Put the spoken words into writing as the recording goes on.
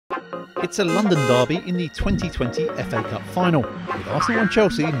It's a London derby in the 2020 FA Cup final, with Arsenal and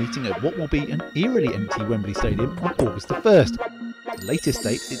Chelsea meeting at what will be an eerily empty Wembley Stadium on August the 1st. The latest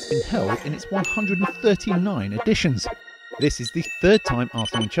date it's been held in its 139 editions. This is the third time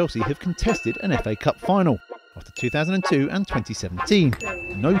Arsenal and Chelsea have contested an FA Cup final, after 2002 and 2017.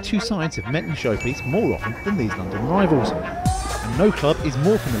 No two sides have met in the showpiece more often than these London rivals. And no club is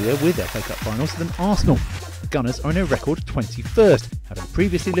more familiar with FA Cup finals than Arsenal. The Gunners are in a record 21st, having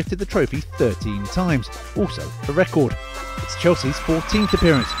previously lifted the trophy 13 times, also a record. It's Chelsea's 14th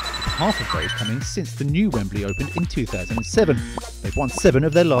appearance, with half of those coming since the new Wembley opened in 2007. They've won 7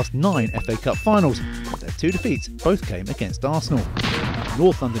 of their last 9 FA Cup finals, but their 2 defeats both came against Arsenal.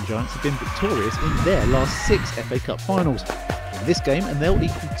 North London Giants have been victorious in their last 6 FA Cup finals. In this game, and they'll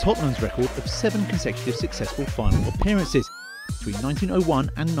equal Tottenham's record of 7 consecutive successful final appearances between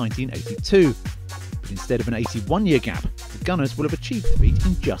 1901 and 1982. But instead of an 81-year gap, the Gunners will have achieved the feat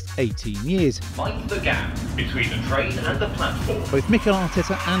in just 18 years. Mind the gap between the train and the platform. Both Mikel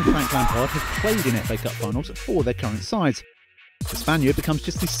Arteta and Frank Lampard have played in FA Cup finals for their current sides. The Spaniard becomes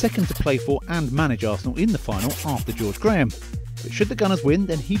just the second to play for and manage Arsenal in the final after George Graham. But should the Gunners win,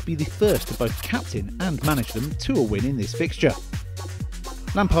 then he'd be the first to both captain and manage them to a win in this fixture.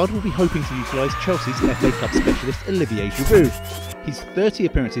 Lampard will be hoping to utilise Chelsea's FA Cup specialist Olivier Giroud. His 30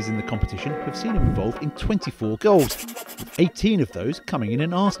 appearances in the competition have seen him involved in 24 goals, with 18 of those coming in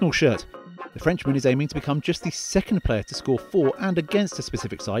an Arsenal shirt. The Frenchman is aiming to become just the second player to score for and against a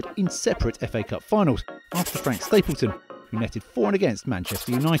specific side in separate FA Cup finals, after Frank Stapleton, who netted for and against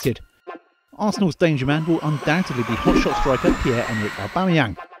Manchester United. Arsenal's danger man will undoubtedly be hotshot striker Pierre-Emerick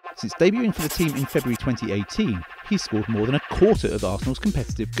Aubameyang. Since debuting for the team in February 2018, he's scored more than a quarter of Arsenal's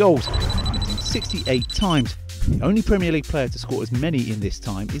competitive goals, netting 68 times. The only Premier League player to score as many in this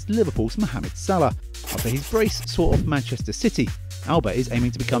time is Liverpool's Mohamed Salah. After his brace saw off Manchester City, Alba is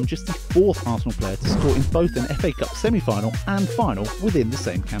aiming to become just the 4th Arsenal player to score in both an FA Cup semi-final and final within the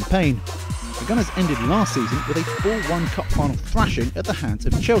same campaign. The Gunners ended last season with a 4-1 Cup final thrashing at the hands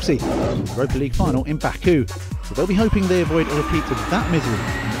of Chelsea in the Europa League final in Baku, so they'll be hoping they avoid a repeat of that misery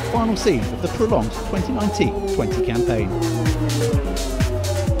in the final scene of the prolonged 2019-20 campaign.